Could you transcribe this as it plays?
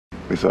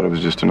We thought it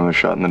was just another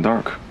shot in the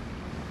dark.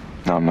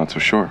 Now I'm not so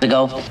sure.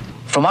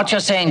 From what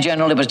you're saying,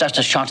 General, it was just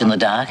a shot in the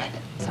dark.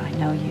 I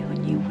know you,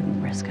 and you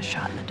wouldn't risk a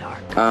shot in the dark.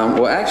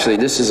 Well, actually,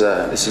 this is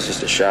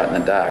just a shot in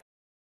the dark.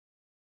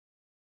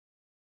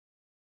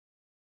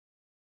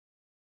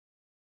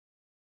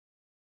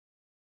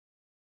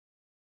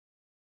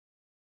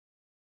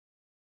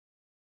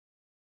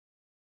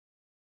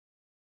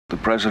 The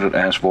president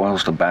asked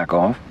Voiles to back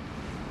off?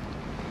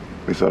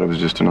 We thought it was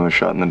just another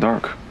shot in the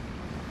dark.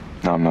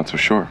 Now I'm not so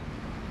sure.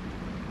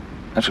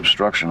 That's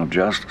obstruction of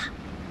justice.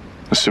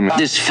 Assuming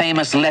This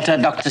famous letter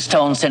Dr.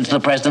 Stone sent to the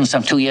president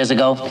some 2 years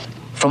ago.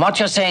 From what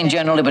you're saying,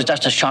 General, it was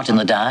just a shot in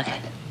the dark.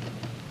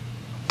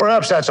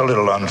 Perhaps that's a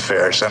little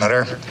unfair,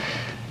 Senator.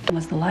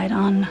 Was the light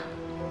on,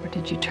 or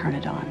did you turn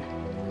it on?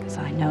 Because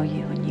I know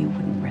you, and you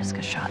wouldn't risk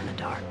a shot in the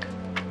dark.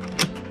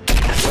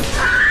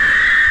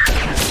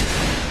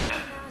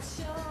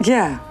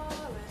 Yeah,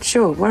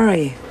 sure. Where are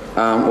you?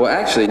 Well,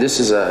 actually, this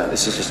is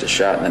just a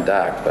shot in the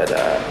dark, but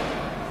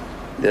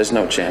there's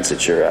no chance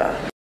that you're